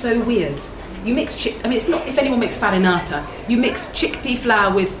sound so weird. You mix it's not, if anyone makes farinata, you mix chickpea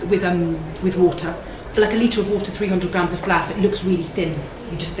flour with water, like a litre of water, 300 grams of flour, so it looks really thin.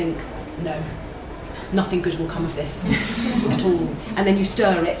 You just think, no, nothing good will come of this at all. And then you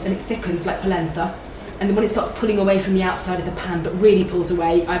stir it, and it thickens like polenta. And then when it starts pulling away from the outside of the pan, but really pulls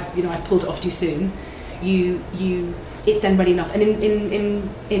away, I've pulled it off too soon. It's then ready enough. And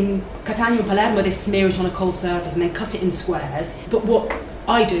in Catania and Palermo, they smear it on a cold surface and then cut it in squares. But what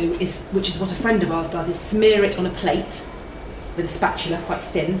I do is, which is what a friend of ours does, is smear it on a plate with a spatula, quite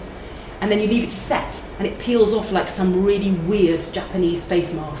thin, and then you leave it to set, and it peels off like some really weird Japanese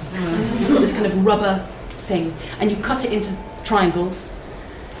face mask. You've got this kind of rubber thing, and you cut it into triangles,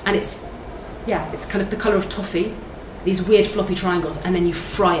 and it's kind of the colour of toffee, these weird floppy triangles, and then you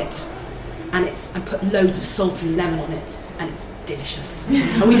fry it, and put loads of salt and lemon on it, and it's delicious.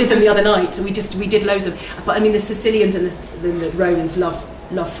 And we did them the other night. We did loads of. But I mean, the Sicilians and the Romans love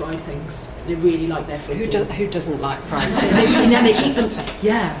fried things. They really like their food. Who doesn't like fried things? They keep them.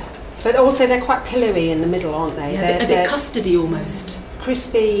 Yeah. But also they're quite pillowy in the middle, aren't they? Yeah, they're a bit custardy almost.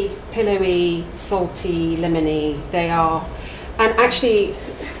 Crispy, pillowy, salty, lemony. They are, and actually,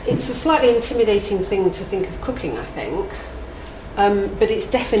 it's a slightly intimidating thing to think of cooking, I think. But it's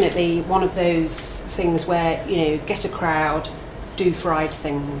definitely one of those things where, get a crowd, do fried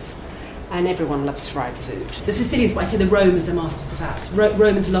things, and everyone loves fried food. The Sicilians, but I say the Romans are masters of that.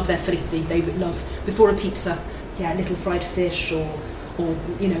 Romans love their fritti. They would love, before a pizza, little fried fish or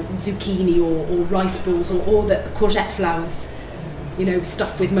zucchini or rice balls or the courgette flowers,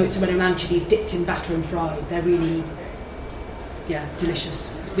 stuffed with mozzarella and anchovies, dipped in batter and fried. They're really,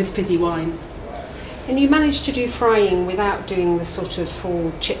 delicious, with fizzy wine. And you managed to do frying without doing the sort of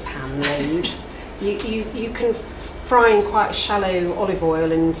full chip pan load. You can fry in quite shallow olive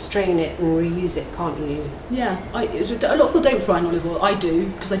oil and strain it and reuse it, can't you? Yeah, a lot of people don't fry in olive oil. I do,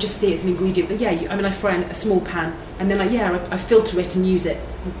 because I just see it as an ingredient. But I fry in a small pan, and then I filter it and use it.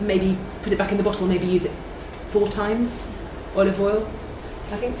 Maybe put it back in the bottle, maybe use it 4 times olive oil.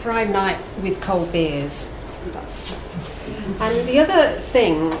 I think Friday night with cold beers. And the other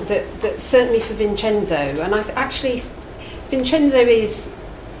thing that certainly for Vincenzo, and actually Vincenzo is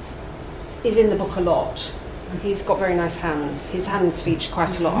in the book a lot. He's got very nice hands. His hands feature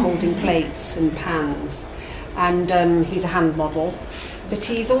quite a lot, holding plates and pans. And he's a hand model. But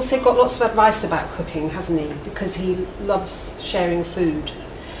he's also got lots of advice about cooking, hasn't he? Because he loves sharing food.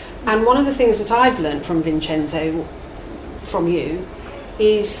 And one of the things that I've learnt from Vincenzo, from you,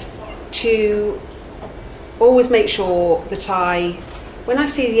 is to always make sure that when I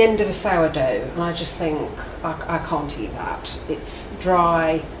see the end of a sourdough, and I just think, I can't eat that. It's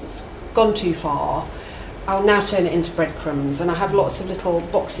dry, it's gone too far. I'll now turn it into breadcrumbs, and I have lots of little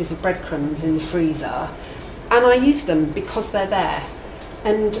boxes of breadcrumbs in the freezer, and I use them because they're there.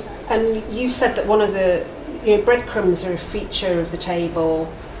 And you said that one of the breadcrumbs are a feature of the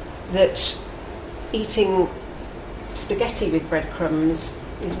table, that eating spaghetti with breadcrumbs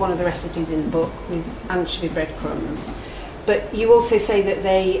is one of the recipes in the book, with anchovy breadcrumbs. But you also say that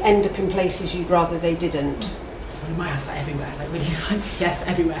they end up in places you'd rather they didn't. In my house, everywhere, yes,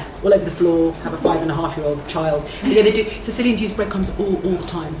 everywhere, all over the floor. Have a 5.5-year-old child. Yeah, they do. Sicilians use breadcrumbs all the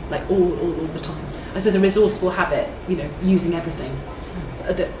time, all the time. I suppose a resourceful habit, using everything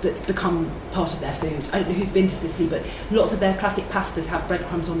that's become part of their food. I don't know who's been to Sicily, but lots of their classic pastas have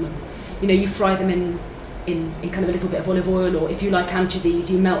breadcrumbs on them. You fry them in kind of a little bit of olive oil, or if you like anchovies,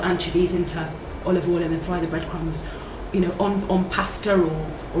 you melt anchovies into olive oil and then fry the breadcrumbs. On pasta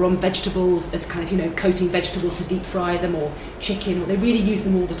or on vegetables as kind of, coating vegetables to deep fry them, or chicken, or they really use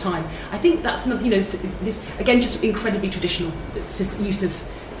them all the time. I think that's another, this, again, just incredibly traditional use of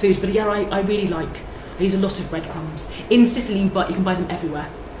food, but yeah, I really I use a lot of breadcrumbs. In Sicily, you can buy them everywhere,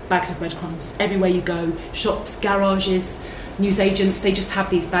 bags of breadcrumbs, everywhere you go, shops, garages, newsagents, they just have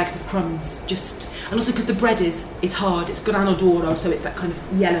these bags of crumbs, and also because the bread is hard, it's grano duro, so it's that kind of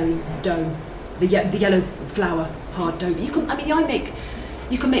yellow dough, the yellow flour, hard dough. But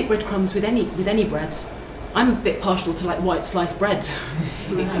you can make breadcrumbs with any bread. I'm a bit partial to white sliced bread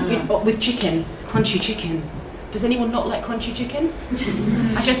with chicken, crunchy chicken. Does anyone not like crunchy chicken?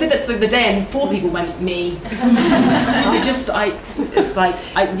 Actually, I said that the day, and 4 people went, me. The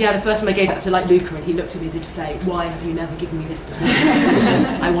first time I gave that to Luca, and he looked at me as if to say, why have you never given me this before?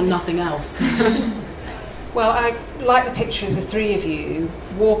 I want nothing else. Well, I like the picture of the 3 of you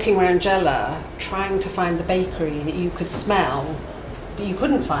walking around Gela, trying to find the bakery that you could smell, but you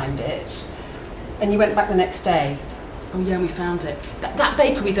couldn't find it, and you went back the next day. Oh yeah, we found it. That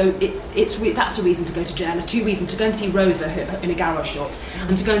bakery, though, that's a reason to go to Gela. 2 reasons: to go and see Rosa in a garage shop,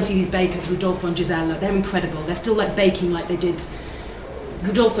 and to go and see these bakers, Rodolfo and Gisella. They're incredible. They're still baking like they did.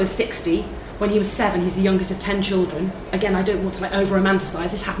 Rodolfo's 60. When he was 7, he's the youngest of 10 children. Again, I don't want to over-romanticise.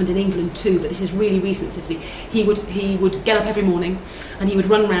 This happened in England too, but this is really recent in Sicily. He would get up every morning, and he would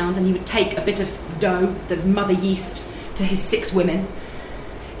run round, and he would take a bit of dough, the mother yeast, to his 6 women.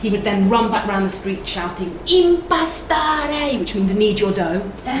 He would then run back round the street shouting, impastare, which means knead your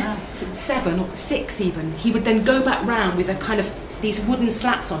dough. 7 or 6 even. He would then go back round with a kind of these wooden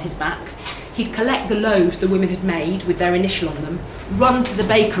slats on his back. He'd collect the loaves the women had made with their initial on them, run to the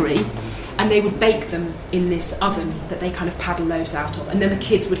bakery, and they would bake them in this oven that they kind of paddle loaves out of. And then the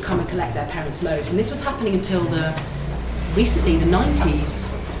kids would come and collect their parents' loaves. And this was happening until recently, the 90s.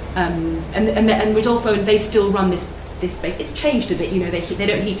 And Rodolfo, they still run this bake. It's changed a bit, they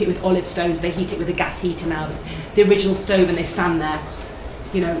don't heat it with olive stones, they heat it with a gas heater now. It's the original stove, and they stand there,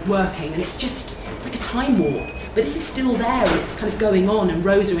 working. And it's just like a time warp. But this is still there, and it's kind of going on, and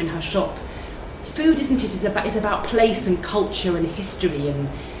Rosa in her shop. Food, isn't it, is about place and culture and history,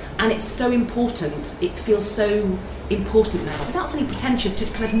 and it's so important. It feels so important now, without sounding pretentious, to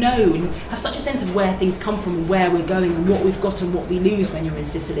kind of know and have such a sense of where things come from and where we're going and what we've got and what we lose when you're in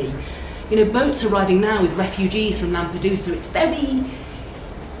Sicily. Boats arriving now with refugees from Lampedusa.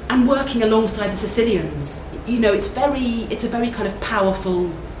 And working alongside the Sicilians. It's a very kind of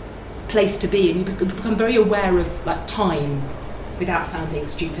powerful place to be, and you become very aware of time without sounding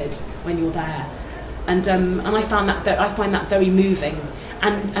stupid when you're there. And I find that very moving.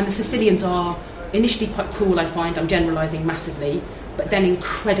 And the Sicilians are initially quite cruel, I find. I'm generalising massively, but then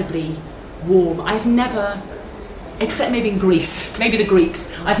incredibly warm. I've never, except maybe in Greece, maybe the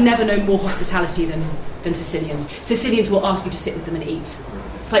Greeks, I've never known more hospitality than Sicilians. Sicilians will ask you to sit with them and eat.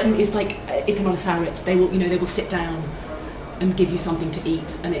 It's like if you're on a Sarit, they will sit down and give you something to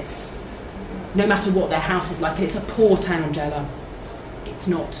eat, and it's no matter what their house is like. And it's a poor town, Gela. It's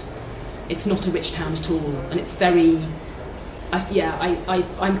not a rich town at all, and it's very.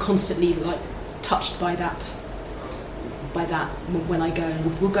 I'm constantly touched by that when I go.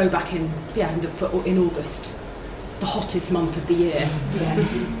 We'll go back in August the hottest month of the year. Yes.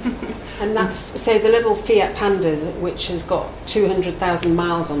 And that's, so the little Fiat Panda, which has got 200,000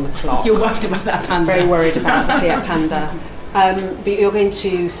 miles on the clock. You're worried about that Panda. Very worried about the Fiat Panda. But you're going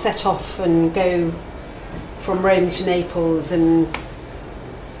to set off and go from Rome to Naples and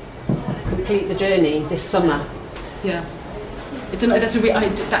complete the journey this summer. Yeah.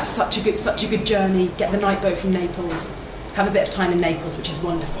 That's such a good journey. Get the night boat from Naples. Have a bit of time in Naples, which is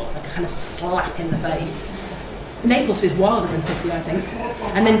wonderful. It's like a kind of slap in the face. Naples is wilder than Sicily, I think.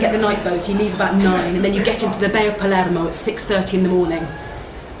 And then get the night boat, so you leave about 9, and then you get into the Bay of Palermo at 6:30 in the morning.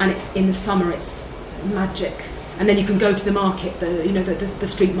 And it's in the summer, it's magic. And then you can go to the market, the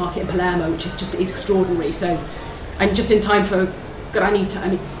street market in Palermo, which is just extraordinary. So, and just in time for granita. I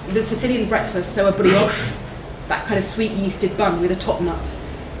mean, the Sicilian breakfast, so a brioche, that kind of sweet yeasted bun with a top nut,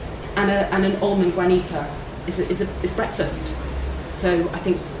 and an almond granita is breakfast. So I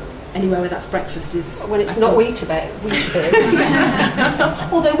think anywhere where that's breakfast is... When it's not Weetabix.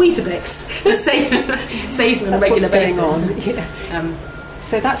 Although Weetabix saves me on a regular basis. Yeah.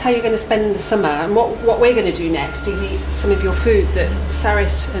 So that's how you're going to spend the summer. And what we're going to do next is eat some of your food that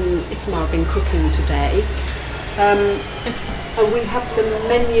Sarit and Itamar have been cooking today. And we have the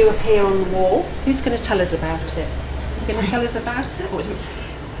menu appear on the wall. Who's going to tell us about it? You're going to tell us about it?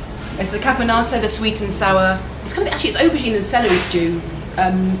 It's the caponata, the sweet and sour. It's aubergine and celery stew.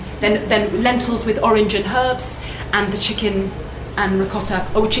 Then lentils with orange and herbs, and the chicken and ricotta.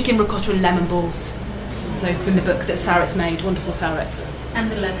 Chicken ricotta and lemon balls. So from the book that Sarit's made, wonderful Sarit. And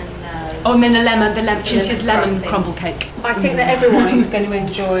the lemon. And then the lemon Cinzia's lemon crumble cake. I think that everyone is going to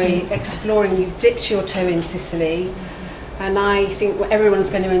enjoy exploring. You've dipped your toe in Sicily, and I think everyone's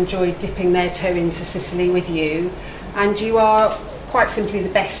going to enjoy dipping their toe into Sicily with you. And you are quite simply the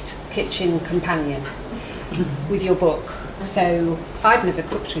best kitchen companion with your book. So I've never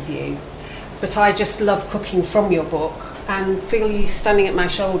cooked with you, but I just love cooking from your book and feel you standing at my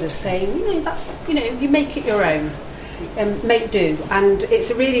shoulders saying, you make it your own. Make do, and it's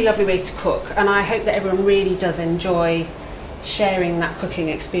a really lovely way to cook, and I hope that everyone really does enjoy sharing that cooking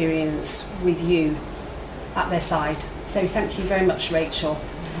experience with you at their side. So thank you very much, Rachel.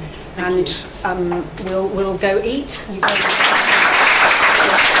 We'll go eat.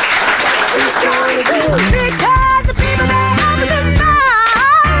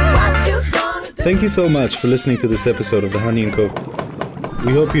 Thank you so much for listening to this episode of the Honey & Co.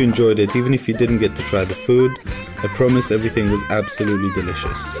 We hope you enjoyed it, even if you didn't get to try the food. I promise everything was absolutely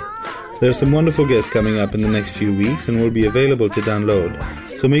delicious. There are some wonderful guests coming up in the next few weeks and will be available to download.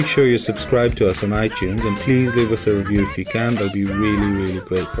 So make sure you're subscribed to us on iTunes, and please leave us a review if you can. That'll be really, really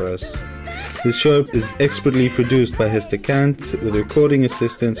great for us. This show is expertly produced by Hester Kant with recording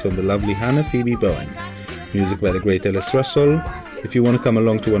assistance from the lovely Hannah Phoebe Bowen. Music by the great Ellis Russell. If you want to come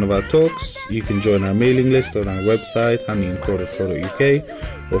along to one of our talks, you can join our mailing list on our website,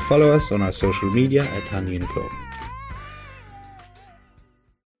 honeyandco.co.uk, or follow us on our social media at Honey & Co.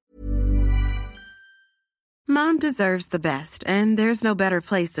 Mom deserves the best, and there's no better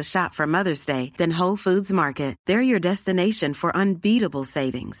place to shop for Mother's Day than Whole Foods Market. They're your destination for unbeatable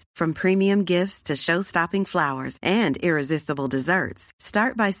savings, from premium gifts to show-stopping flowers and irresistible desserts.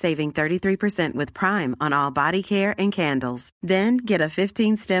 Start by saving 33% with Prime on all body care and candles. Then get a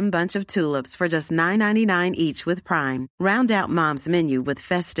 15-stem bunch of tulips for just $9.99 each with Prime. Round out Mom's menu with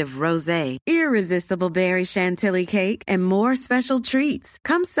festive rosé, irresistible berry chantilly cake, and more special treats.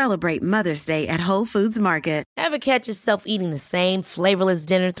 Come celebrate Mother's Day at Whole Foods Market. Ever catch yourself eating the same flavorless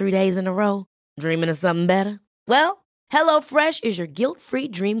dinner 3 days in a row? Dreaming of something better? Well, HelloFresh is your guilt-free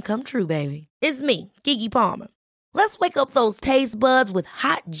dream come true, baby. It's me, Keke Palmer. Let's wake up those taste buds with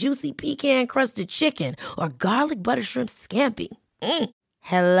hot, juicy pecan-crusted chicken or garlic butter shrimp scampi.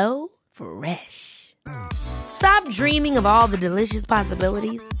 Hello Fresh. Stop dreaming of all the delicious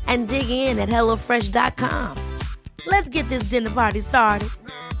possibilities and dig in at HelloFresh.com. Let's get this dinner party started.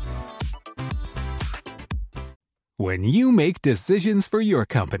 When you make decisions for your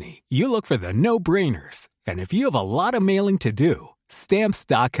company, you look for the no-brainers. And if you have a lot of mailing to do,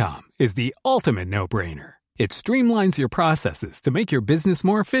 Stamps.com is the ultimate no-brainer. It streamlines your processes to make your business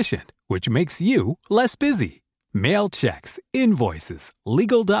more efficient, which makes you less busy. Mail checks, invoices,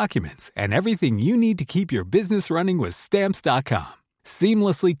 legal documents, and everything you need to keep your business running with Stamps.com.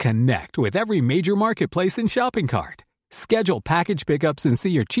 Seamlessly connect with every major marketplace and shopping cart. Schedule package pickups and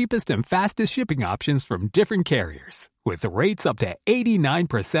see your cheapest and fastest shipping options from different carriers, with rates up to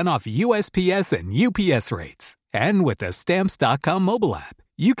 89% off USPS and UPS rates. And with the Stamps.com mobile app,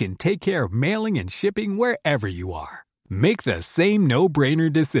 you can take care of mailing and shipping wherever you are. Make the same no-brainer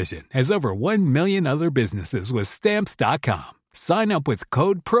decision as over 1 million other businesses with Stamps.com. Sign up with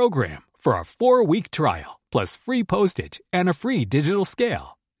code PROGRAM for a 4-week trial. plus free postage and a free digital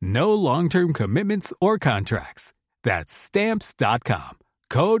scale. No long-term commitments or contracts. That's Stamps.com.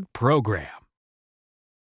 Code PROGRAM.